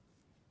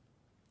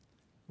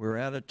We're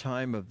at a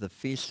time of the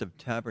Feast of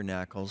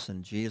Tabernacles,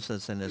 and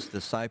Jesus and his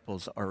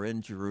disciples are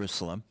in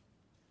Jerusalem.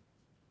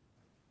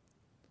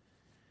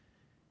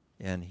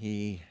 And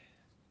he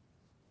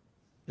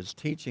is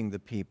teaching the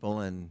people,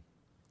 and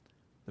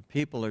the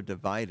people are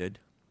divided.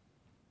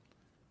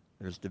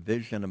 There's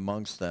division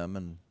amongst them,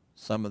 and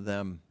some of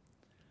them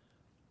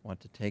want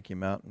to take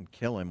him out and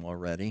kill him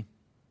already.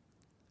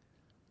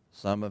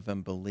 Some of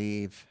them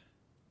believe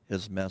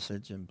his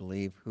message and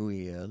believe who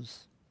he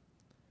is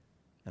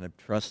and have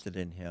trusted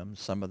in him.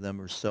 Some of them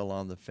are still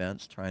on the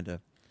fence trying to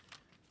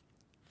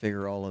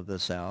figure all of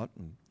this out.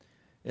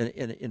 And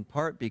in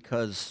part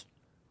because,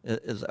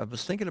 as I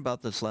was thinking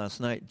about this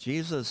last night,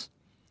 Jesus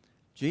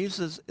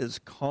is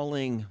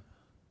calling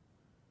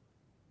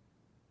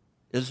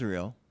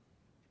Israel,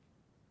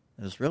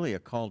 and it's really a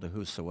call to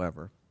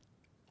whosoever,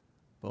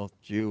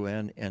 both Jew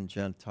and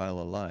Gentile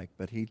alike,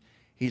 but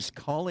he's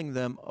calling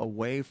them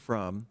away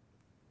from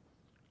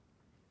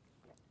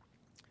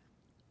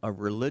a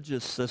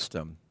religious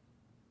system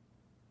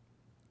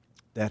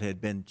that had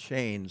been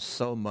changed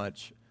so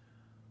much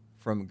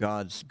from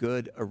God's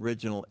good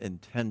original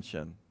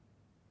intention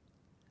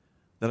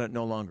that it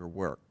no longer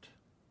worked.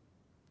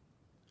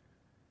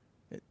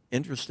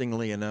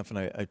 Interestingly enough, and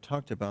I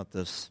talked about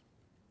this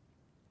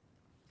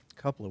a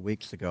couple of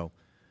weeks ago,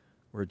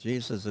 where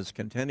Jesus is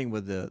contending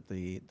with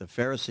the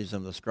Pharisees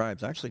and the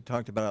scribes. I actually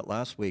talked about it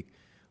last week,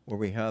 where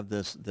we have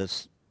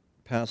this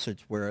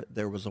passage where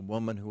there was a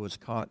woman who was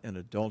caught in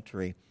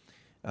adultery,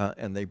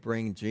 and they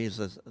bring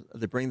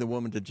the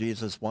woman to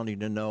Jesus wanting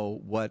to know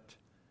what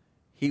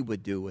he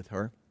would do with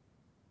her.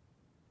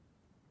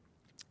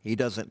 He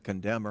doesn't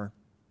condemn her.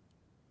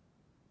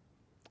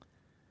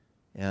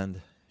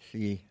 And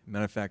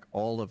matter of fact,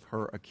 all of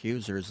her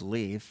accusers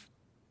leave.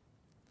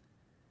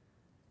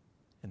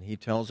 And he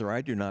tells her,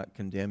 I do not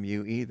condemn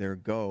you either.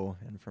 Go,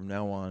 and from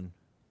now on,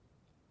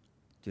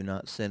 do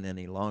not sin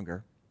any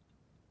longer.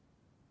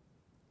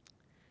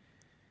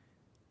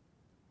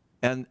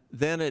 And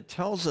then it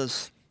tells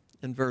us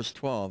in verse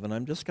 12, and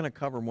I'm just going to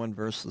cover one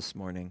verse this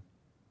morning,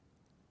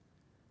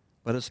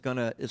 but it's going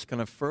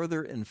to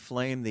further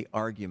inflame the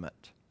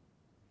argument,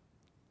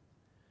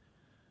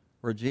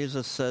 where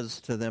Jesus says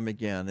to them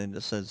again, and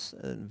it says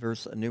in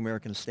New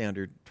American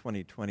Standard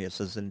 2020, it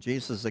says, and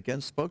Jesus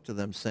again spoke to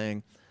them,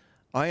 saying,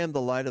 I am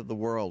the light of the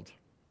world.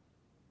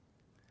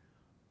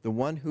 The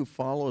one who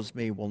follows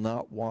me will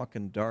not walk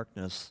in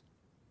darkness,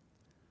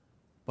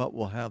 but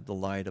will have the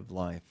light of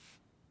life.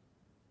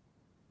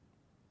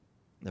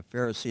 The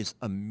Pharisees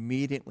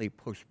immediately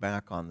pushed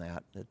back on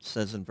that. It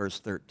says in verse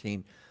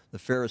 13, the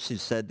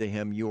Pharisees said to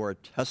him, you are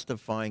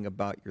testifying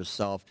about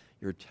yourself.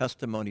 Your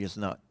testimony is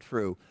not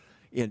true.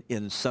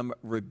 In some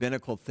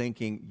rabbinical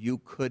thinking, you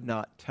could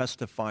not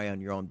testify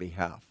on your own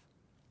behalf.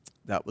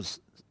 That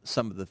was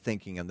some of the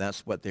thinking, and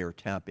that's what they were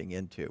tapping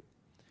into.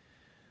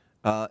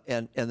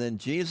 And then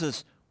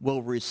Jesus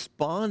will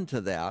respond to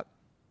that.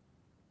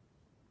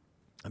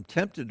 I'm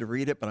tempted to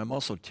read it, but I'm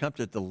also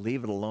tempted to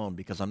leave it alone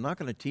because I'm not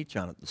going to teach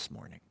on it this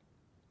morning.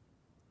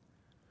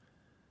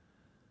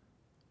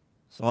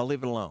 So I'll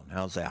leave it alone.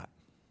 How's that?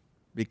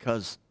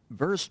 Because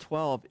verse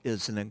 12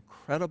 is an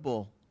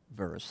incredible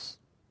verse.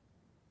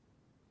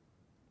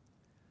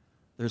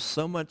 There's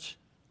so much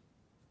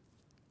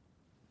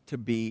to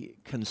be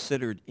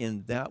considered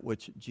in that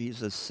which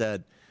Jesus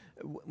said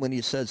when he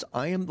says,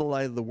 I am the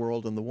light of the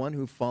world, and the one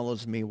who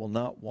follows me will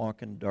not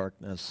walk in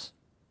darkness,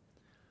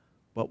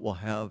 but will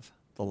have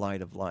the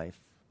light of life.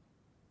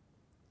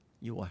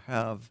 You will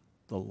have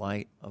the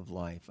light of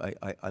life.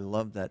 I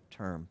love that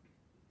term.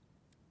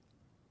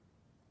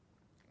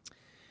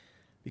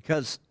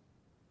 Because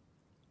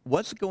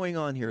what's going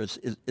on here is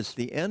it's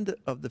the end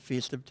of the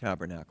Feast of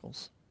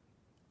Tabernacles.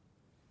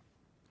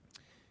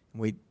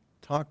 We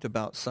talked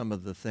about some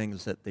of the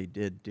things that they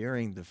did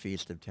during the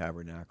Feast of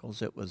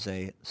Tabernacles. It was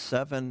a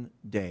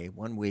 7-day,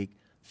 1-week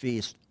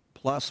feast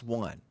plus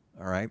one,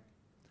 all right?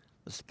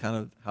 That's kind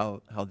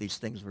of how these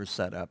things were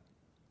set up.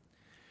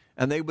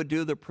 And they would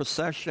do the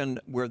procession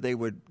where they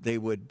would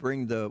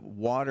bring the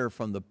water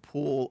from the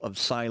pool of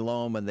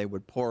Siloam and they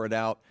would pour it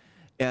out.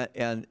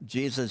 And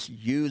Jesus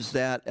used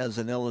that as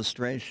an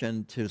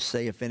illustration to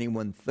say, if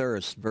anyone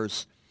thirsts,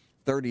 verse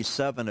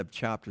 37 of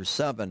chapter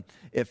 7,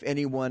 if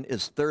anyone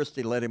is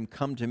thirsty, let him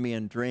come to me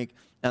and drink.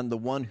 And the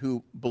one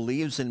who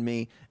believes in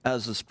me,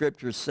 as the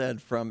scripture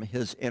said, from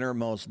his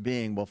innermost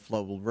being will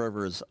flow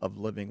rivers of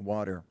living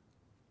water.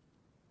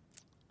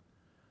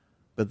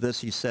 But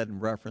this he said in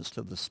reference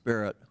to the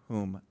Spirit,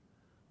 whom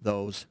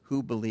those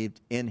who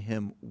believed in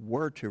him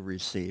were to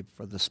receive,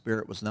 for the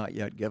Spirit was not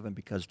yet given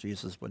because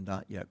Jesus was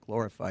not yet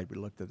glorified. We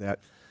looked at that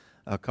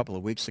a couple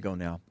of weeks ago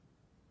now.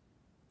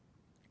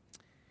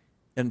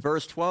 In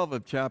verse 12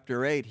 of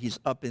chapter 8, he's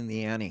up in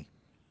the ante.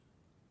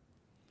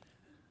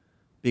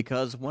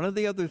 Because one of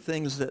the other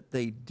things that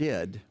they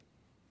did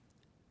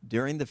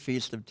during the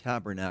Feast of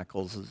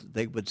Tabernacles is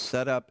they would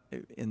set up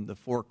in the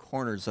four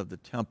corners of the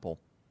temple,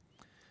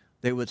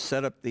 they would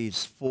set up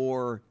these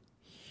four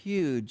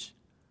huge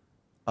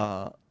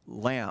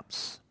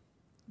lamps,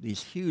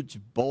 these huge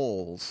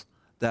bowls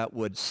that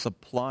would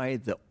supply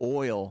the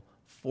oil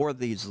for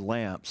these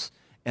lamps.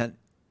 And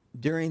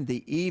during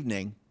the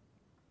evening,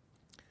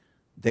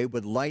 they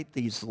would light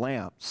these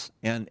lamps,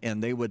 and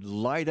they would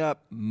light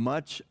up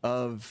much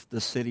of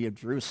the city of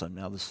Jerusalem.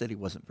 Now, the city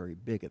wasn't very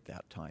big at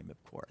that time,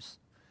 of course.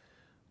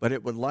 But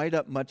it would light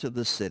up much of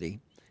the city.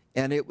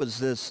 And it was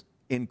this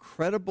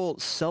incredible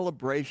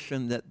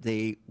celebration that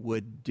they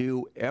would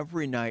do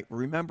every night.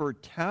 Remember,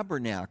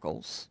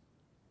 tabernacles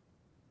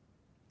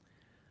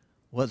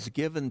was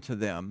given to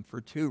them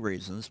for two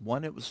reasons.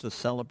 One, it was to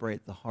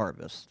celebrate the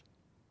harvest.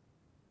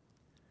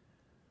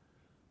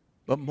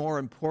 But more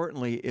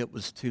importantly, it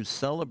was to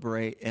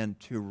celebrate and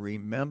to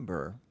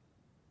remember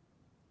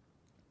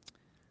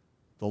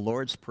the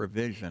Lord's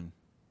provision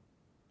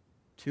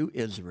to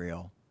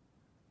Israel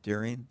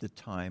during the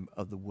time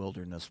of the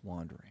wilderness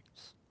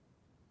wanderings.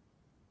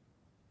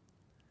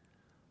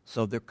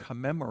 So they're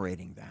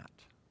commemorating that.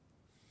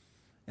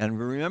 And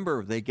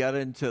remember, they got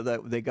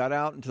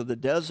out into the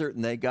desert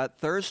and they got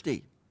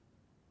thirsty.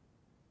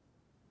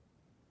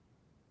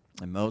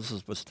 And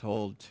Moses was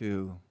told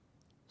to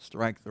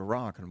strike the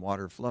rock and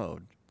water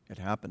flowed. It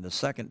happened a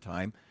second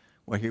time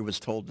where he was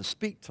told to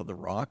speak to the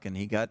rock, and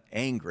he got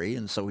angry,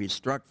 and so he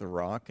struck the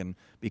rock, and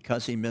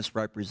because he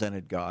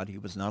misrepresented God, he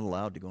was not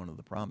allowed to go into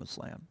the promised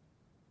land.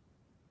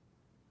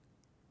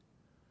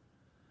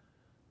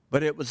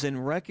 But it was in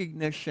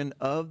recognition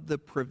of the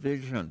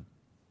provision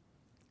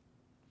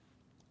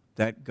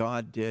that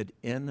God did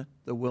in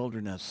the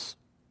wilderness,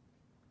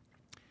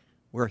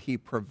 where he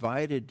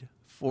provided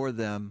for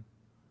them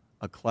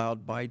a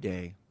cloud by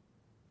day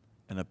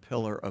and a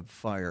pillar of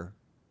fire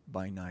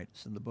by night.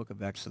 It's in the book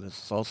of Exodus.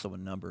 It's also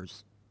in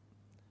Numbers.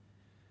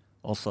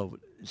 Also,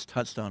 it's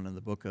touched on in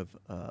the book of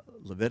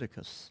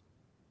Leviticus.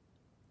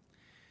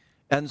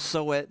 And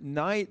so at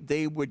night,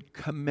 they would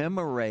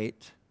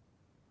commemorate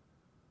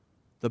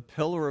the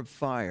pillar of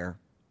fire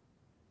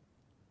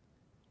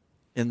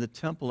in the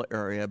temple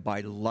area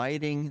by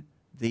lighting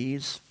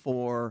these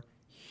four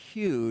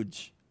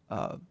huge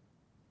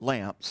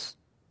lamps.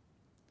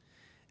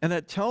 And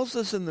it tells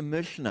us in the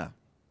Mishnah,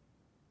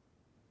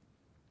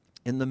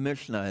 in the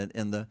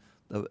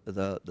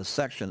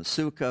section,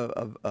 Sukkah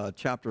of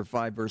chapter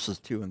 5, verses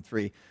 2 and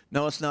 3.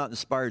 No, it's not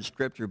inspired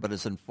scripture, but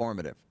it's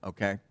informative,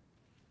 okay?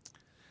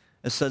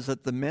 It says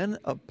that the men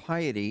of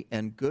piety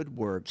and good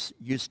works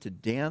used to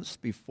dance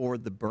before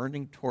the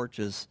burning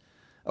torches,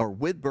 or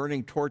with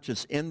burning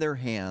torches in their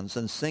hands,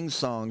 and sing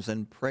songs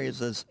and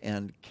praises,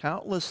 and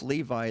countless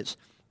Levites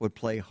would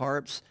play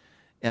harps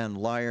and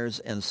lyres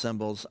and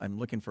cymbals. I'm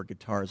looking for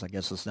guitars. I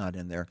guess it's not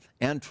in there.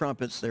 And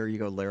trumpets. There you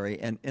go, Larry.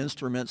 And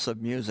instruments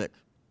of music.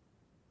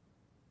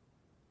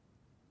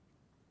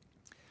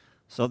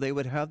 So they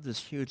would have this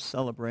huge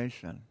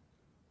celebration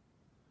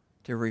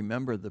to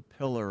remember the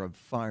pillar of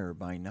fire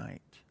by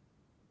night.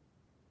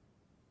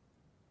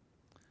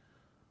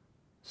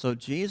 So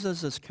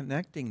Jesus is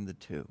connecting the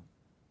two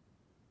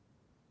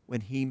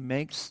when he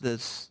makes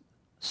this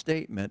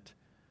statement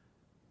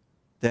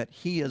that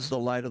he is the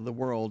light of the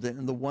world,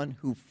 and the one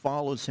who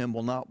follows him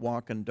will not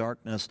walk in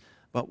darkness,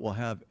 but will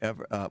have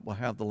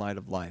the light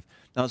of life.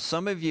 Now,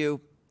 some of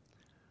you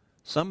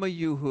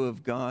who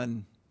have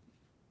gone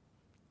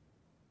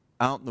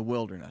out in the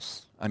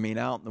wilderness. I mean,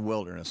 out in the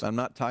wilderness. I'm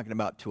not talking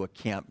about to a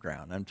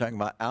campground. I'm talking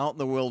about out in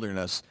the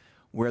wilderness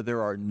where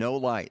there are no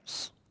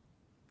lights,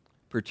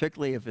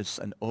 particularly if it's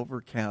an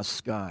overcast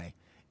sky.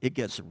 It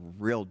gets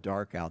real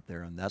dark out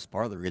there, and that's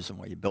part of the reason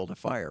why you build a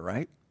fire,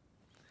 right?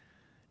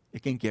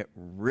 It can get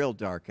real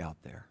dark out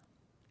there.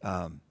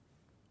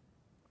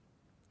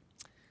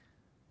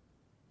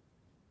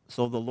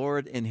 So the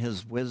Lord, in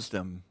his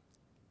wisdom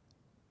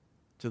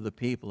to the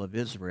people of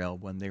Israel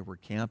when they were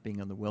camping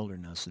in the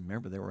wilderness, and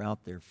remember, they were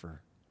out there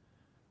for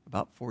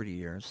about 40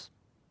 years.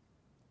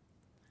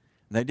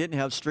 And they didn't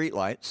have street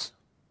lights,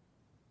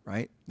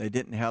 right? They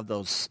didn't have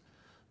those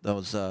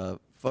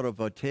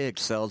photovoltaic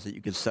cells that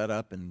you could set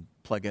up and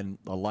plug in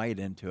the light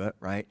into it,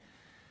 right?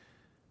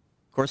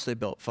 Of course, they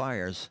built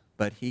fires,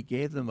 but he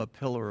gave them a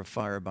pillar of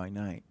fire by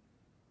night,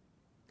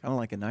 kind of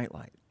like a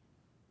nightlight.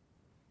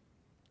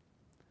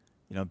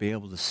 You know, be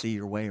able to see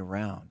your way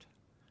around.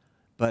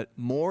 But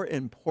more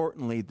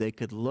importantly, they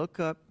could look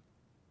up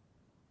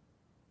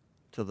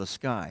to the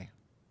sky,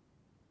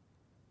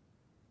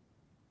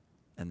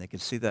 and they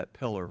could see that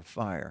pillar of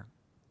fire,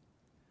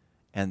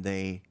 and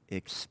they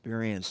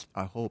experienced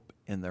a hope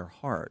in their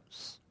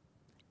hearts,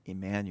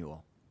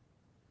 Emmanuel,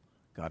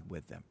 God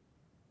with them.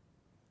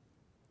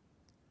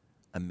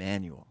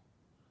 Emmanuel,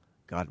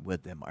 God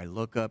with them. I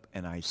look up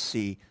and I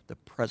see the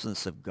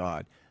presence of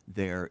God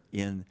there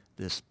in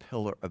this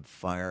pillar of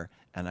fire,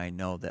 and I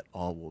know that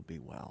all will be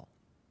well.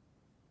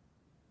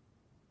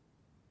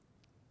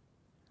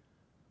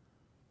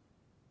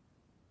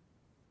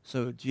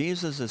 So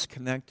Jesus is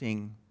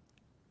connecting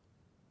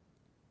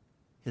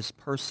his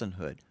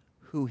personhood,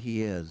 who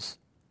he is,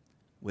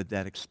 with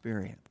that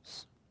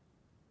experience.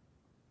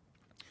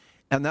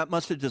 And that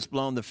must have just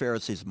blown the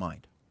Pharisees'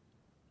 mind.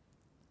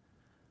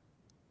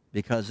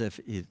 Because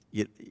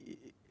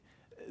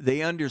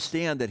they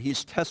understand that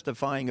he's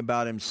testifying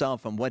about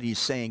himself and what he's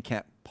saying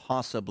can't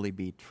possibly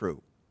be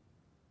true.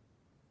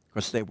 Of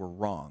course, they were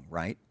wrong,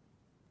 right?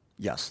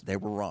 Yes, they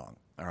were wrong,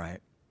 all right?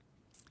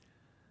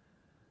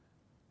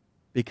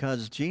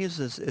 Because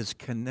Jesus is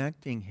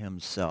connecting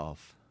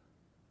himself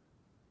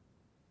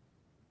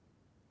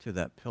to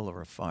that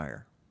pillar of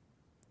fire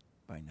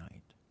by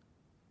night.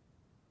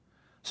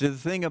 See, the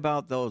thing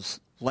about those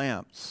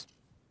lamps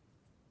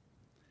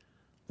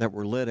that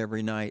were lit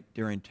every night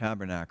during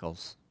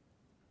tabernacles,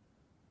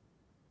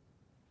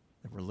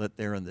 that were lit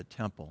there in the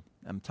temple,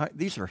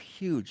 these are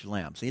huge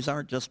lamps. These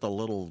aren't just a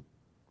little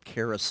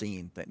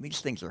kerosene thing.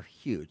 These things are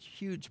huge,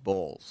 huge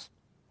bowls.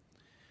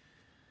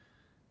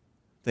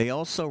 They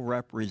also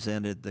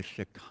represented the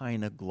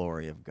Shekinah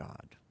glory of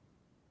God.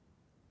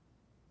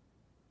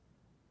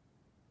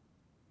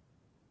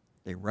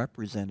 They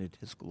represented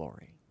his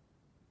glory.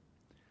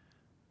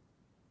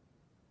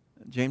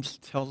 James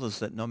tells us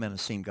that no man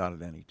has seen God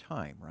at any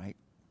time, right?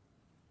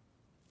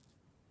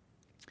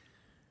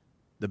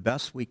 The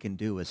best we can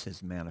do is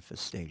his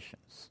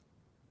manifestations.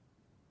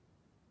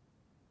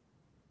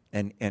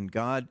 And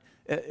God,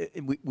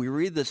 we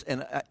read this,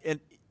 and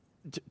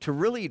to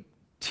really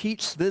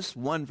teach this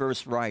one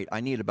verse right, I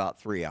need about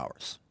 3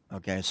 hours.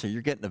 Okay, so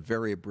you're getting a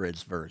very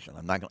abridged version.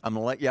 I'm going to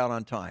let you out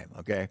on time.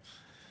 Okay,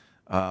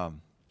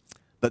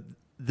 but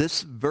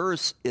this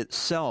verse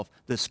itself,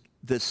 this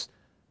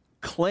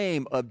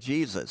claim of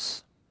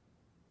Jesus,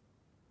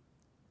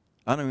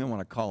 I don't even want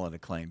to call it a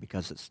claim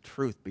because it's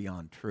truth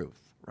beyond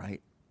truth,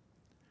 right?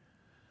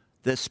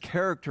 This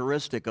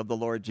characteristic of the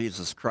Lord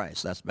Jesus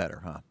Christ, that's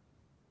better, huh?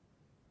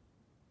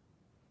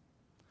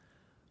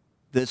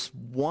 This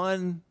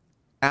one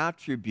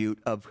attribute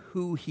of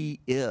who he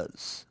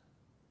is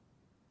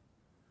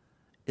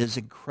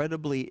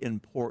incredibly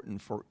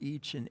important for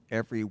each and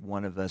every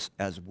one of us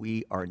as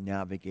we are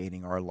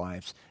navigating our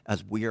lives,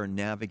 as we are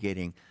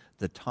navigating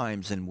the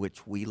times in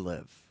which we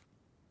live.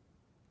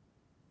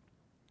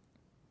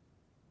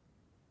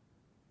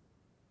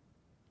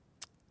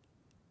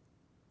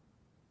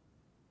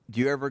 Do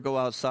you ever go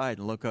outside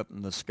and look up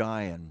in the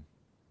sky and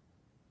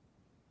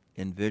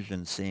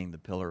envision seeing the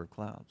pillar of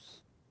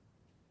clouds?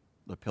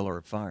 The pillar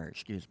of fire,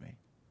 excuse me.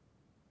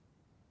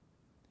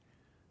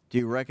 Do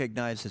you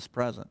recognize his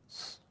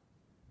presence?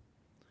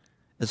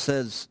 It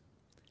says,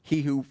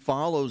 he who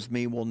follows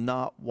me will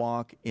not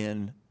walk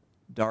in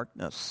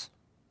darkness.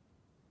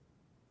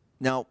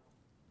 Now,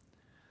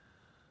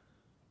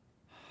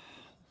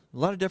 a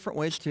lot of different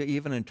ways to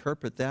even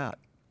interpret that.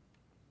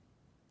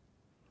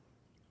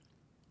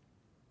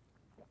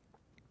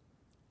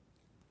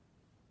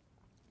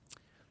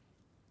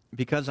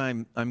 Because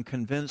I'm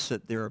convinced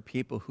that there are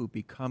people who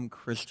become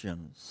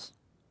Christians.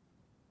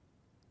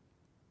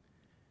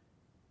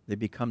 They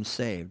become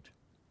saved.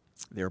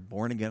 They're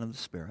born again in the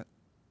Spirit.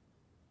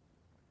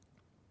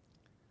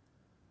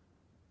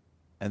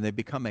 And they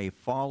become a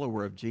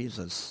follower of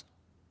Jesus.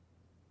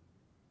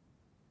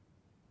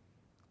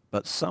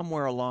 But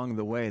somewhere along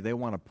the way, they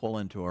want to pull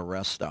into a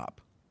rest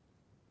stop.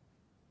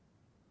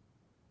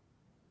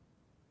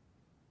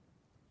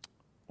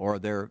 Or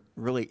they're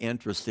really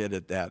interested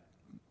at that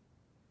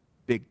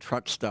big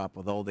truck stop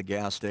with all the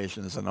gas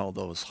stations and all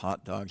those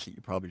hot dogs that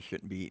you probably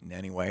shouldn't be eating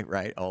anyway,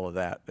 right? All of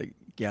that, the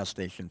gas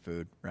station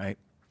food, right?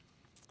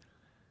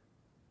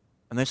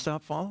 And they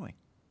stop following.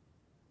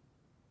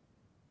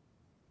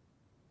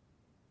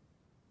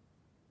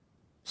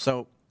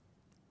 So,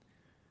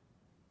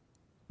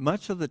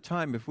 much of the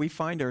time, if we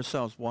find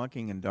ourselves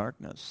walking in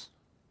darkness,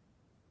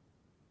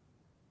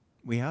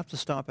 we have to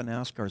stop and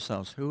ask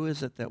ourselves, who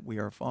is it that we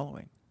are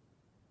following?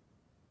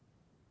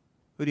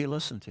 Who do you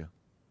listen to?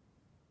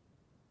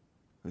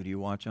 Who do you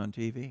watch on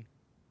TV?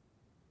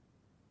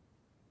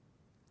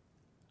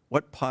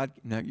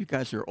 Now, you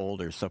guys are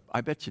older, so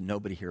I bet you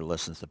nobody here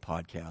listens to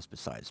podcasts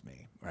besides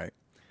me, right?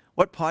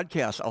 What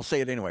podcast, I'll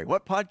say it anyway,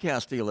 what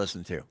podcast do you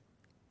listen to?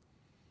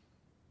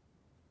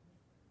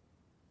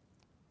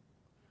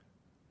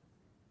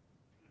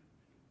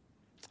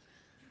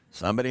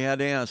 Somebody had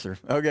to answer.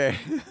 Okay.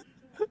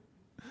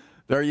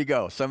 There you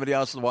go. Somebody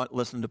else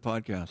listen to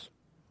podcasts.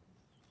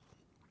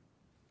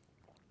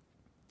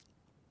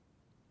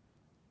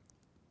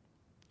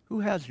 Who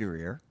has your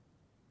ear?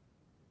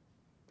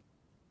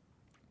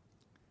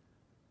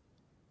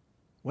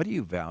 What do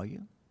you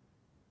value?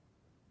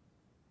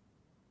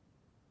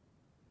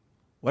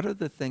 What are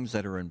the things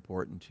that are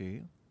important to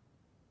you?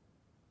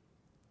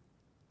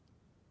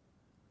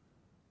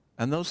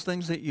 And those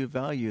things that you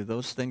value,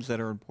 those things that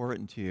are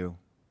important to you,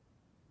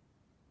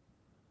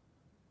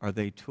 are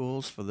they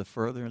tools for the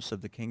furtherance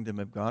of the kingdom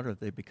of God, or have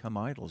they become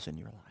idols in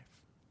your life?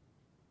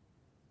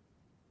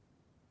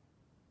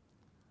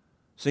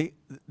 See,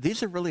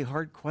 these are really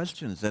hard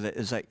questions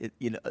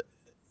that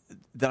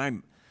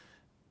I'm,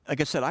 like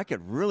I said, I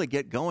could really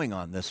get going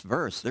on this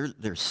verse.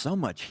 There's so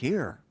much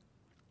here.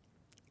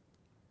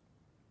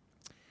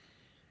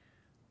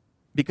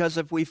 Because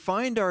if we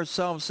find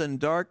ourselves in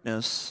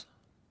darkness,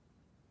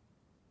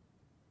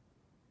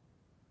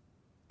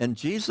 And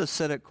Jesus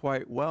said it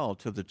quite well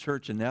to the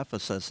church in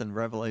Ephesus in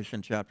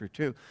Revelation chapter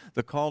 2,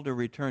 the call to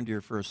return to your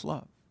first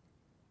love.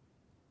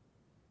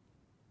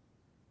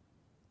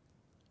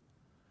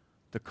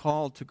 The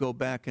call to go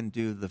back and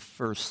do the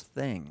first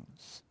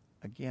things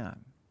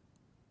again.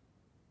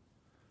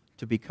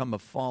 To become a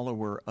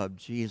follower of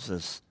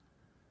Jesus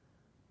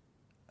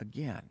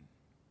again.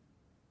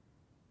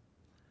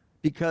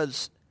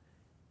 Because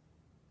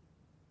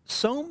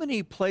so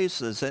many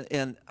places,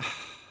 and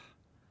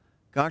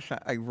gosh,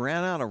 I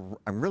ran out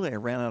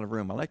of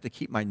room. I like to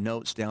keep my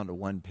notes down to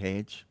one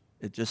page.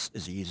 It just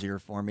is easier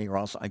for me, or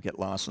else I get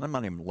lost, and I'm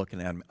not even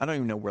looking at them. I don't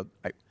even know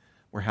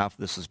where half of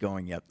this is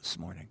going yet this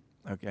morning,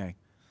 okay?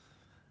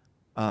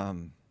 But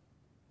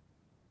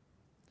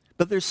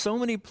there's so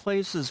many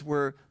places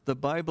where the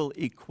Bible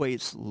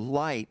equates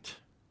light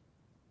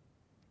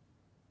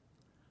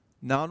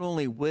not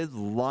only with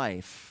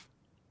life.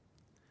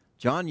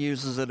 John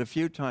uses it a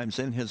few times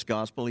in his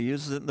gospel. He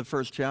uses it in the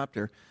first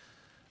chapter.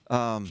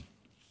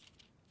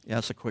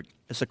 It's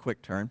a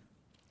quick turn.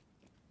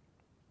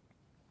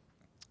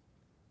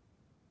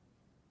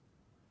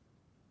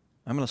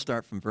 I'm going to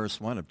start from verse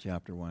 1 of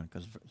chapter 1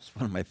 because it's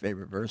one of my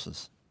favorite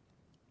verses.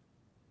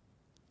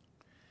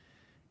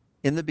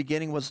 In the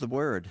beginning was the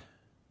Word,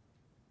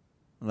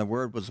 and the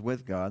Word was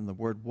with God, and the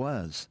Word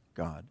was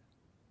God.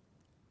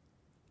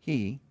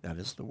 He, that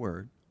is the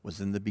Word, was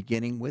in the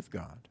beginning with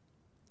God.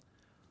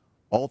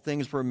 All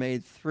things were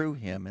made through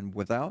him, and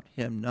without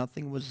him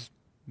nothing was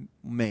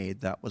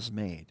made that was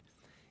made.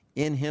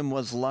 In him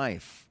was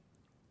life,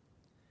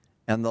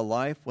 and the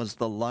life was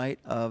the light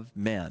of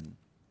men.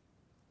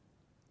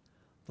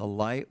 The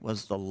light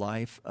was the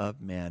life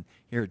of men.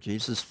 Here,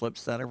 Jesus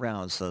flips that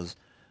around and says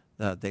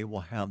that they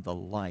will have the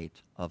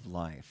light of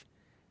life.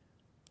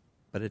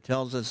 But it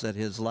tells us that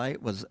his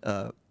light was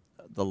the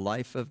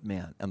life of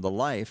man, and the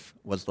life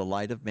was the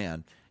light of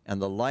man. And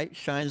the light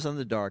shines on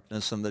the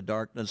darkness, and the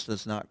darkness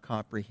does not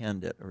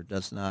comprehend it or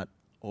does not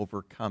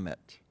overcome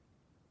it.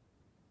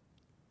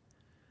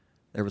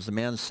 There was a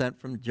man sent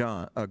from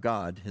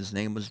God. His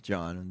name was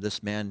John, and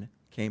this man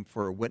came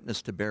for a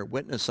witness to bear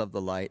witness of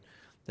the light,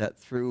 that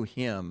through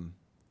him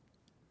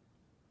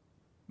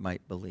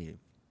might believe.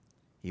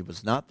 He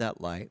was not that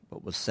light,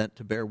 but was sent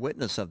to bear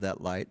witness of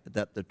that light,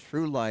 that the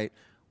true light,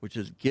 which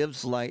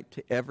gives light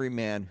to every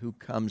man who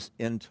comes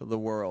into the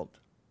world.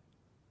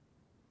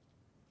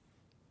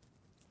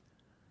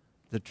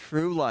 The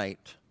true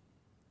light,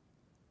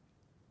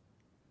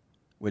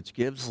 which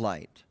gives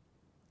light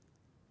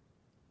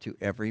to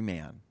every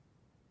man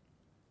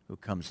who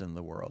comes in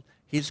the world.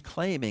 He's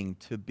claiming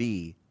to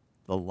be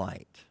the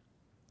light.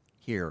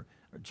 Here,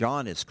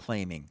 John is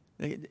claiming.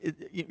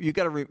 You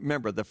got to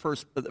remember the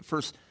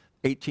first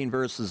 18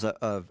 verses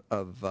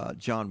of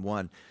John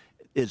 1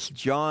 is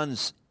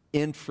John's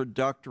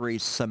introductory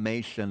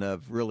summation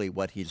of really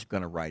what he's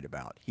going to write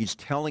about. He's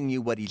telling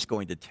you what he's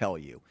going to tell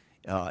you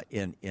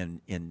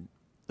in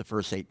the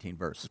first 18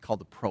 verses. It's called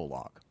the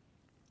prologue.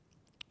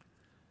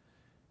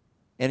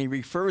 And he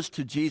refers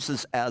to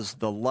Jesus as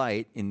the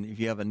light, and if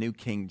you have a New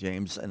King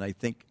James, and I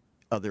think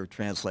other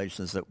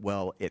translations that,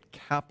 well, it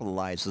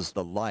capitalizes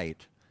the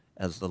light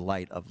as the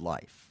light of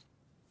life.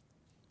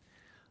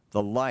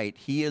 The light,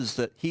 he is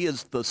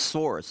the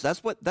source.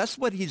 That's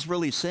what he's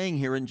really saying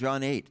here in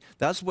John 8.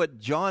 That's what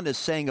John is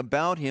saying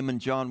about him in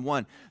John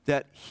 1,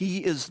 that he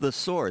is the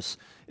source.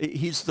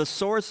 He's the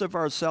source of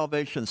our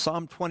salvation.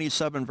 Psalm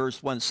 27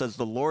 verse 1 says,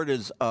 the Lord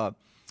is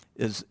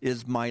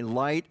my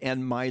light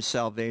and my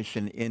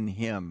salvation. In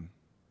him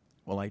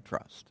will I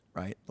trust,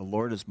 right? The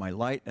Lord is my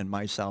light and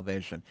my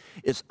salvation.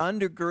 It's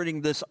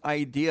undergirding this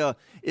idea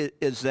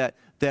is that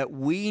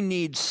we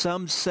need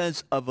some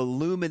sense of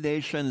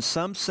illumination,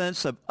 some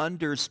sense of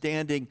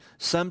understanding,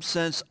 some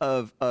sense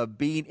of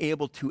being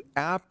able to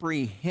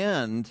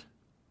apprehend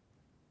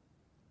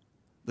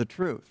the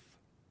truth.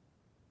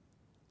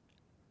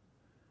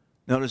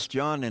 Notice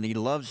John, and he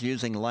loves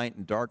using light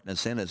and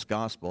darkness in his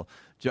gospel.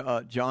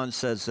 John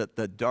says that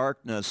the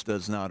darkness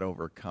does not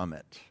overcome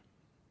it.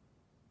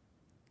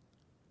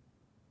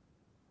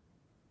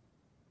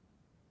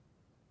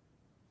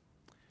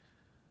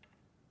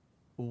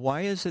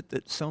 Why is it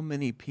that so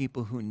many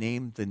people who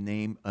name the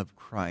name of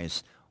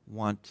Christ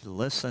want to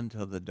listen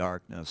to the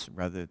darkness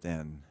rather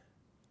than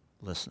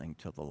listening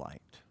to the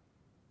light?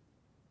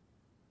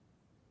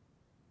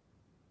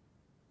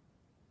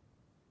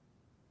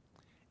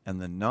 And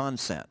the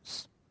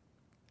nonsense,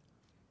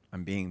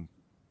 I'm being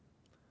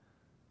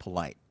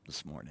polite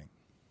this morning,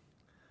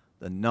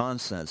 the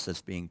nonsense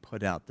that's being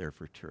put out there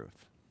for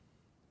truth.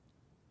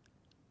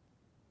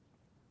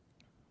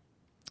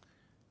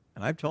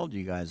 And I've told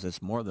you guys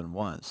this more than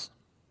once.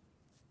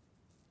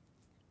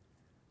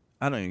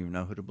 I don't even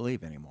know who to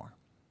believe anymore.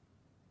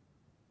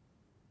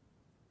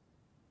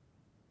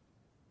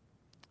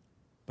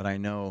 But I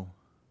know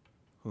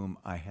whom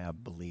I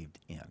have believed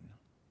in.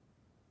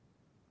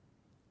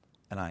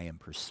 And I am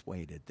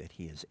persuaded that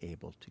he is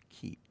able to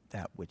keep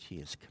that which he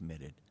has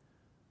committed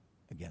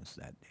against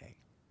that day.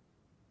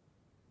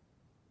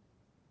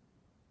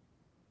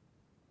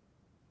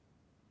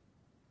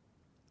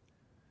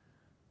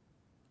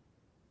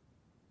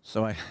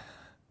 So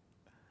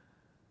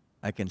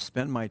I can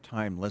spend my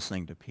time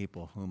listening to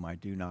people whom I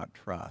do not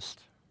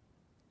trust,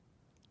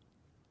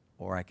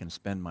 or I can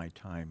spend my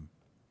time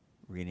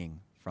reading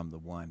from the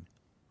one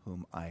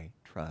whom I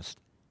trust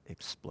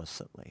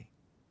explicitly.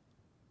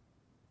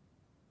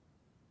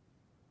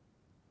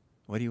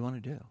 What do you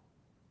want to do?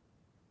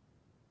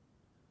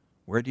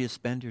 Where do you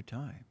spend your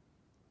time?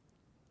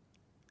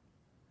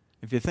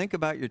 If you think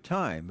about your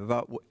time,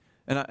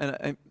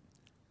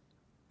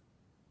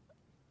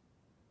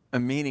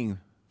 I'm meaning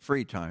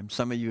free time.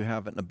 Some of you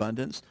have it in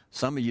abundance.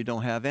 Some of you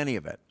don't have any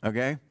of it,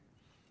 okay?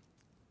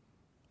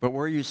 But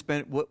where you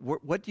spend,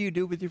 what do you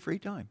do with your free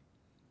time?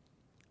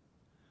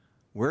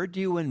 Where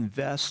do you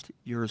invest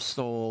your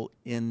soul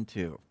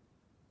into?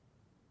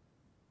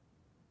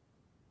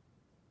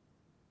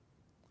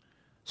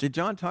 See,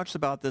 John talks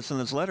about this in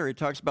his letter. He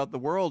talks about the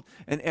world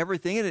and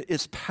everything in it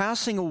is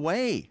passing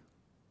away.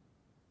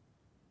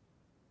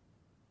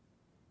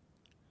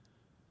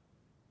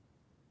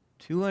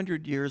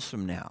 "200 years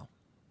from now,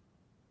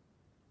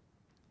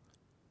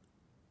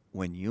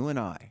 when you and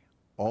I,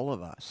 all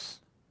of us,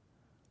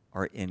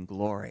 are in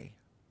glory,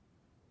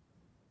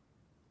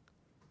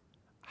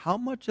 how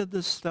much of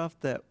this stuff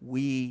that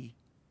we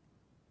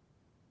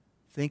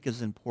think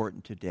is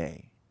important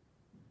today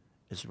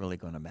is really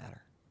going to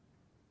matter?"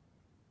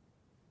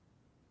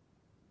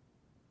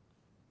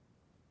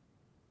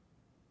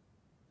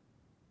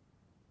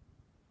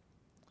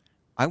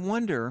 I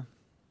wonder,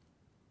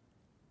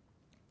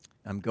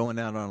 I'm going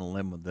out on a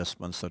limb with this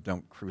one, so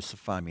don't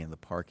crucify me in the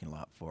parking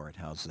lot for it.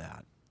 How's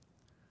that?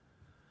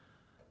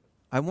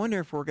 I wonder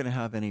if we're going to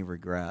have any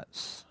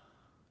regrets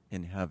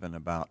in heaven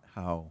about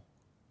how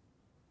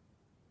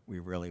we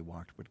really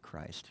walked with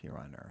Christ here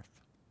on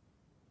earth.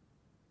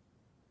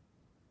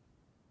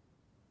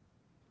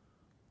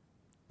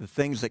 The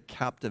things that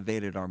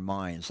captivated our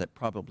minds that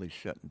probably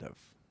shouldn't have.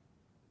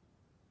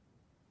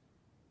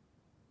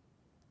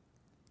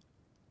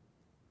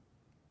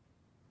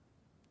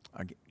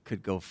 I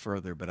could go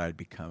further, but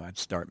I'd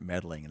start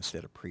meddling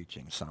instead of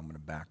preaching, so I'm going to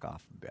back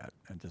off a bit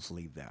and just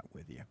leave that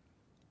with you.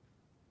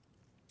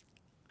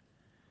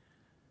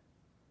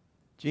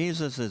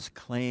 Jesus is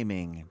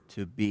claiming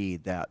to be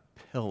that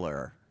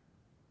pillar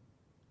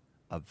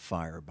of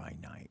fire by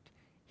night.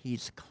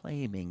 He's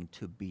claiming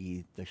to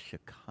be the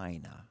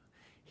Shekinah.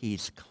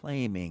 He's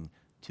claiming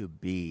to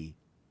be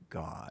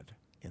God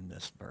in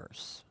this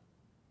verse.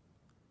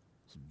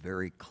 It's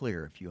very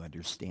clear if you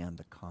understand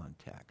the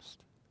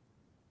context.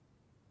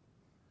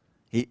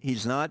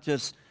 He's not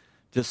just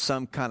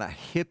some kind of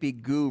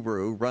hippie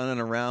guru running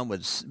around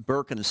with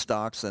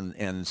Birkenstocks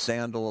and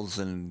sandals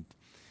and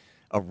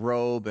a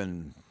robe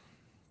and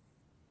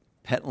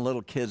petting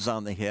little kids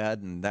on the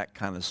head and that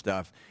kind of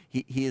stuff.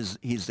 He's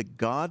the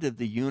God of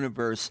the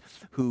universe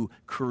who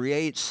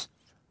creates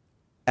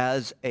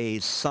as a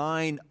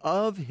sign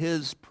of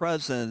his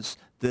presence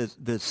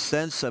the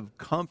sense of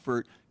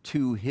comfort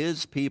to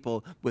his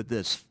people with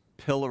this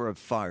pillar of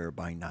fire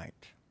by night.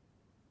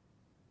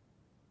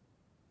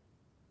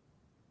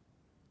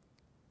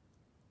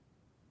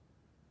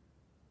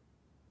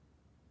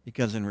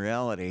 Because in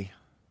reality,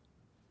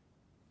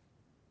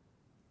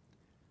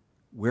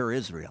 we're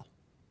Israel,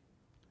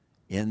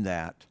 in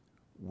that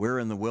we're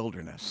in the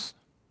wilderness,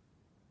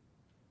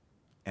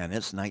 and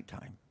it's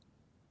nighttime.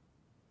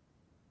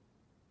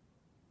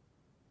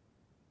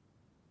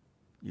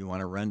 You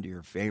want to run to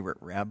your favorite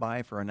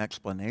rabbi for an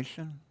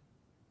explanation?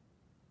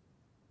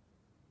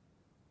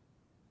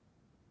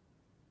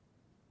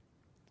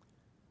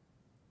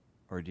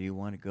 Or do you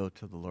want to go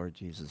to the Lord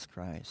Jesus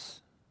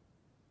Christ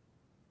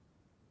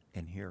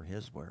and hear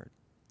his word?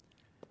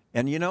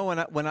 And you know,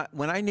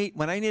 when I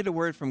need a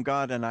word from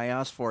God and I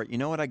ask for it, you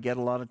know what I get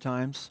a lot of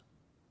times?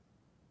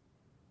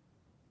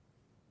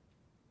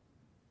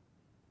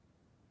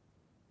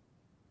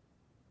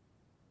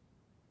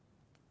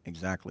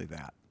 Exactly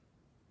that.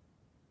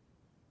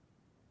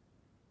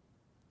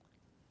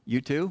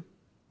 You too?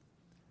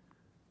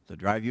 Does it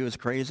drive you as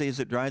crazy as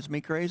it drives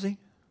me crazy?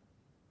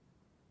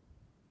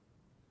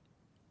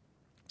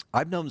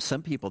 I've known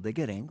some people, they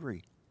get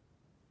angry.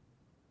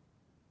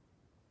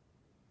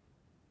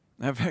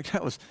 In fact, I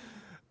was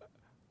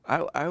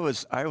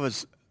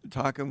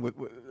talking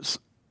with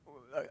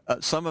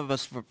some of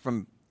us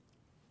from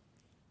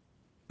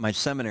my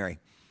seminary.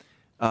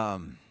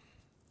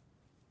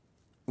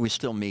 We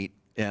still meet,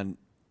 and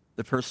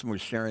the person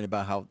was sharing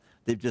about how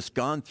they've just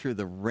gone through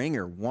the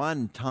ringer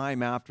one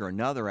time after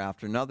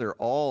another,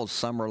 all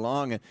summer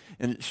long.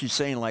 And she's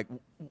saying, like,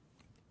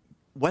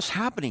 what's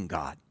happening,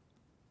 God?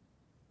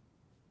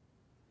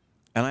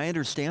 And I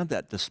understand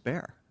that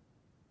despair.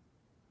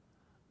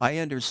 I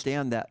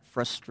understand that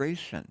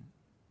frustration.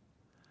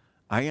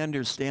 I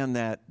understand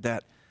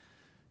that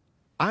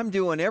I'm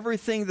doing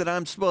everything that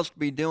I'm supposed to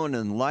be doing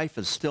and life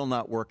is still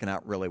not working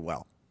out really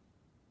well.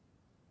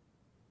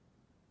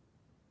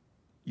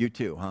 You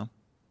too, huh?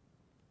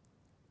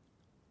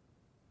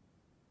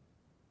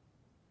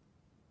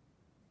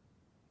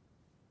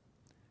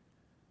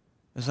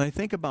 As I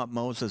think about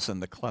Moses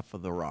and the cleft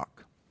of the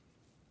rock,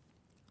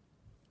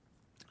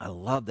 I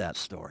love that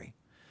story.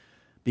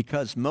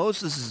 Because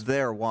Moses is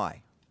there,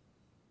 why?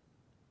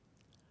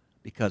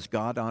 Because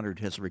God honored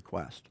his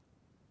request.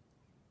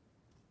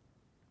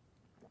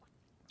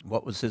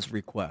 What was his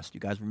request? You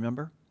guys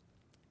remember?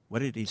 What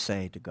did he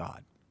say to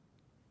God?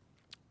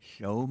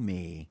 Show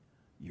me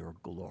your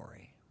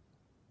glory.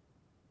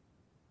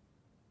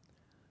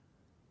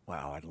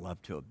 Wow, I'd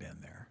love to have been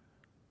there.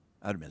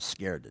 I'd have been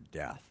scared to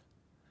death.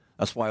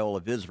 That's why all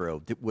of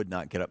Israel would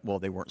not get up. Well,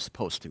 they weren't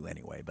supposed to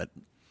anyway, but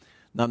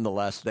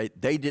nonetheless,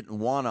 they didn't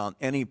want on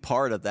any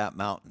part of that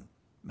mountain,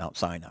 Mount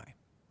Sinai.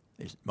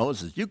 They said,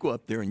 Moses, you go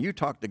up there and you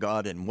talk to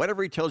God, and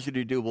whatever he tells you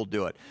to do, we'll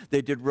do it.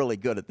 They did really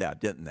good at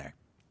that, didn't they?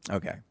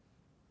 Okay.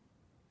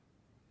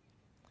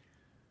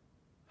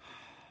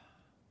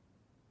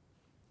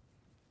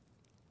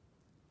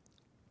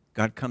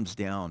 God comes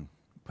down,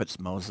 puts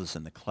Moses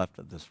in the cleft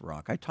of this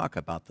rock. I talk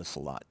about this a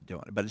lot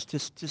doing it, but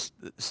it's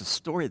it's a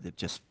story that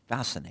just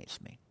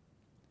fascinates me.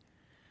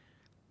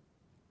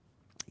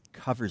 He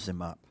covers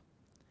him up,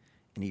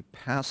 and he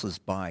passes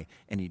by,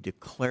 and he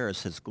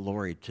declares his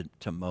glory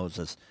to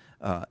Moses.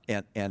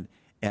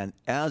 And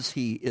as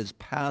he is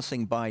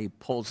passing by, he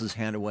pulls his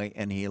hand away,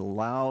 and he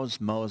allows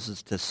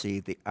Moses to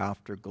see the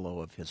afterglow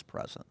of his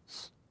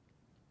presence.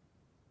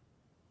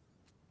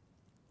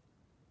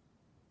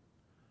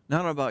 I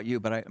don't know about you,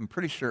 but I'm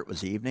pretty sure it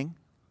was evening.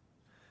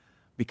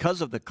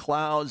 Because of the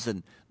clouds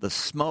and the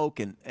smoke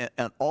and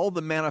all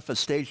the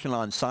manifestation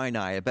on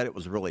Sinai, I bet it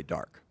was really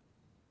dark.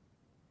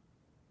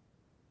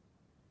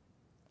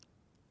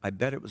 I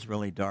bet it was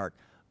really dark,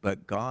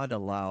 but God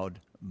allowed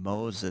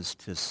Moses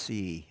to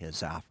see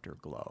his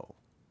afterglow.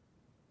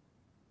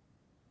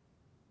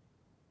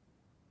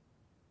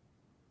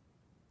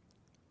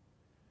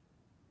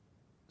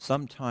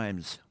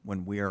 Sometimes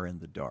when we are in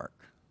the dark,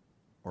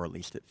 or at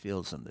least it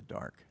feels in the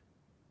dark,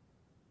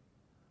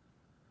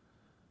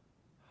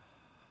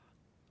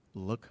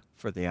 look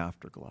for the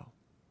afterglow.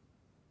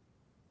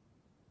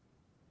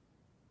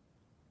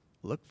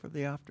 Look for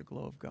the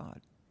afterglow of God.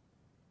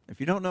 If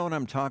you don't know what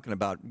I'm talking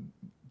about,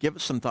 give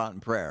it some thought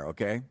and prayer,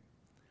 okay?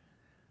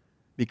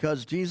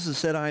 Because Jesus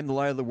said, I am the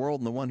light of the world,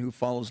 and the one who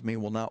follows me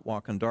will not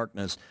walk in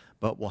darkness,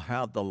 but will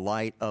have the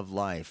light of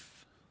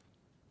life.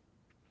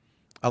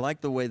 I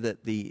like the way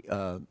that the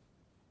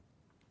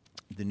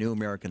New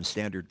American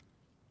Standard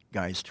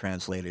guys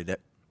translated it.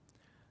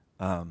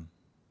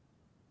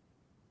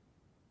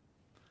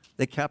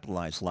 They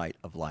capitalized light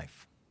of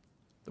life,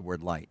 the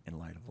word light in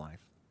light of life.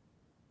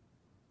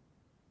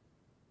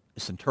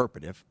 It's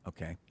interpretive,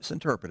 okay? It's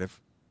interpretive.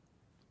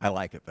 I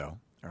like it, though,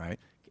 all right?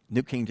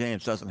 New King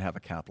James doesn't have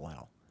a capital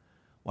L.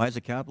 Why is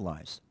it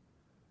capitalized?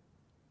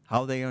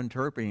 How they are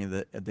interpreting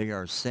it, they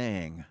are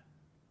saying,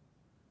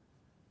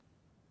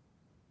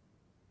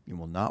 you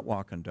will not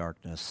walk in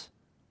darkness,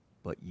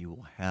 but you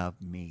will have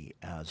me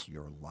as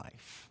your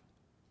life.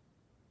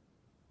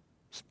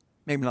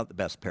 Maybe not the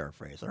best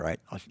paraphrase, all right?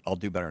 I'll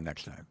do better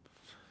next time.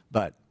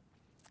 But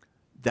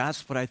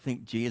that's what I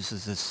think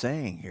Jesus is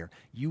saying here.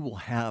 You will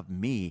have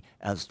me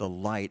as the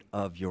light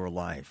of your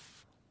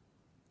life.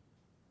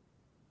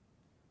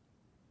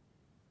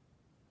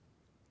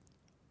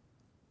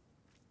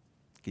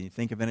 Can you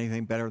think of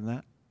anything better than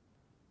that?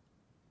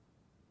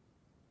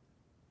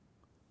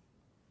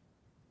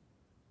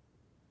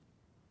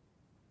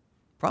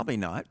 Probably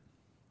not.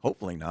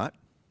 Hopefully not.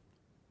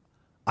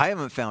 I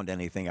haven't found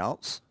anything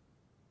else.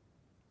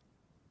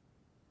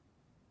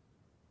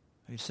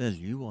 He says,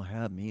 you will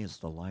have me as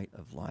the light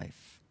of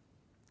life,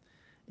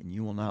 and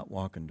you will not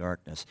walk in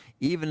darkness.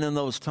 Even in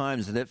those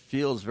times that it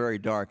feels very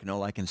dark, and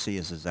all I can see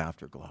is his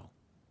afterglow.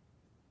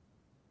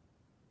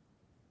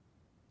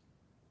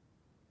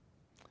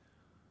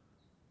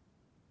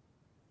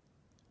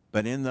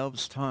 But in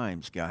those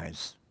times,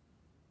 guys,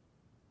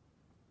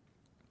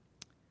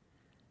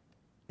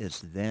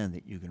 it's then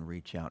that you can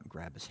reach out and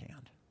grab his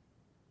hand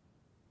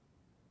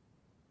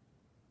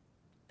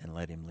and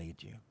let him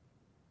lead you.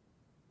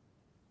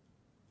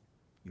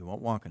 You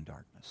won't walk in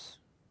darkness.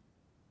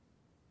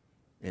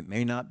 It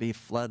may not be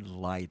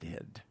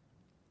floodlighted,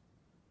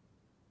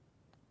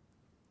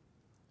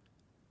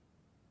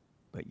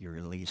 but you're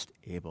at least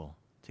able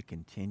to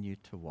continue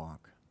to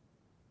walk.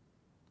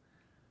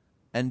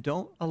 And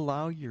don't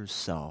allow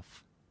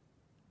yourself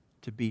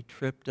to be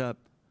tripped up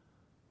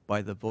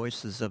by the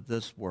voices of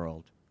this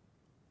world,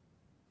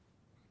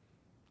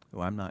 who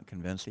I'm not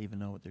convinced even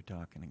know what they're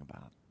talking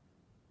about.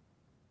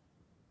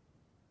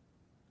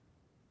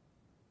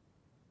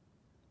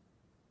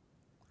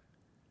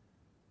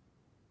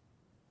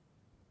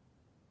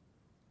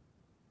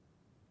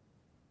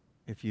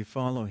 If you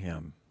follow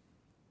him,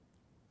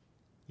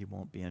 you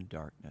won't be in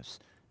darkness,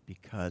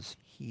 because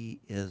he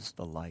is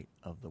the light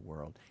of the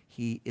world.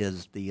 He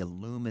is the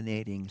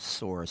illuminating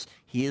source.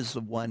 He is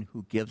the one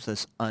who gives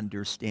us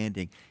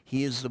understanding.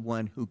 He is the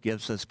one who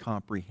gives us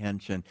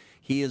comprehension.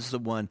 He is the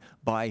one,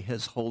 by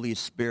his Holy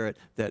Spirit,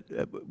 that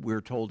we're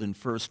told in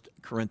 1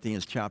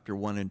 Corinthians chapter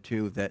 1 and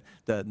 2, that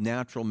the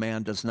natural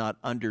man does not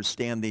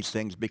understand these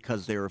things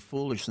because they are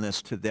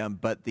foolishness to them,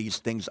 but these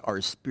things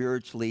are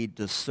spiritually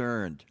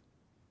discerned.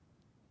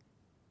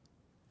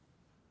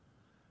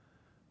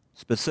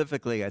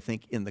 Specifically, I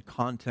think in the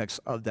context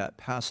of that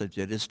passage,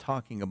 it is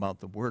talking about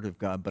the Word of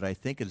God, but I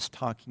think it's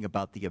talking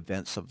about the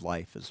events of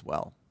life as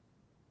well.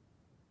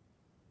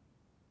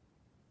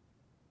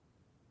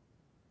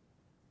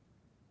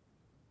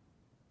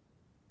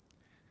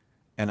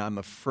 And I'm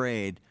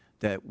afraid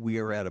that we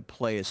are at a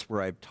place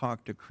where I've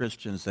talked to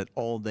Christians that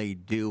all they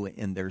do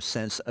in their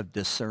sense of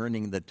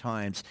discerning the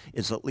times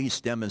is at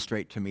least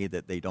demonstrate to me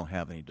that they don't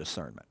have any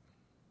discernment.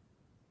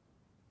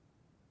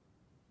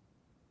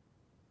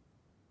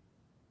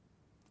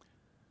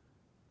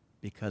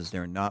 Because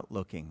they're not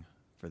looking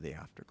for the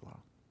afterglow.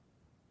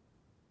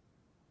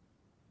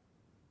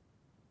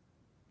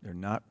 They're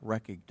not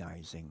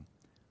recognizing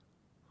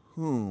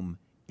whom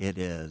it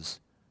is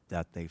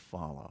that they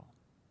follow.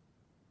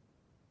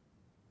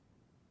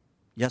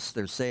 Yes,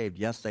 they're saved.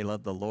 Yes, they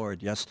love the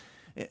Lord. Yes.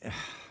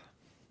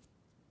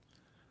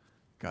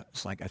 God,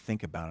 it's like I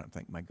think about it and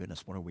think, my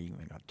goodness, what are we even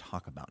going to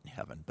talk about in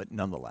heaven? But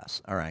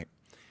nonetheless, all right.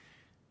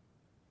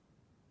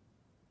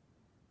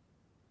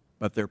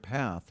 But their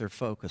path, their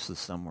focus is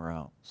somewhere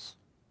else.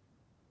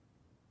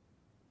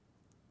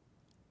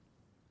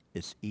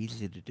 It's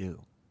easy to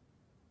do.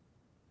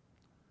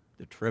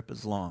 The trip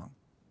is long.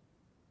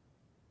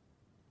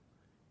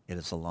 It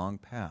is a long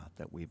path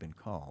that we've been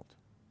called.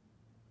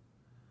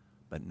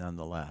 But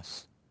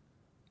nonetheless,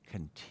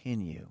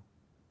 continue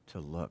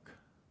to look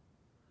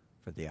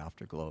for the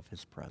afterglow of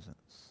his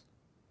presence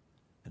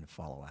and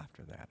follow after that.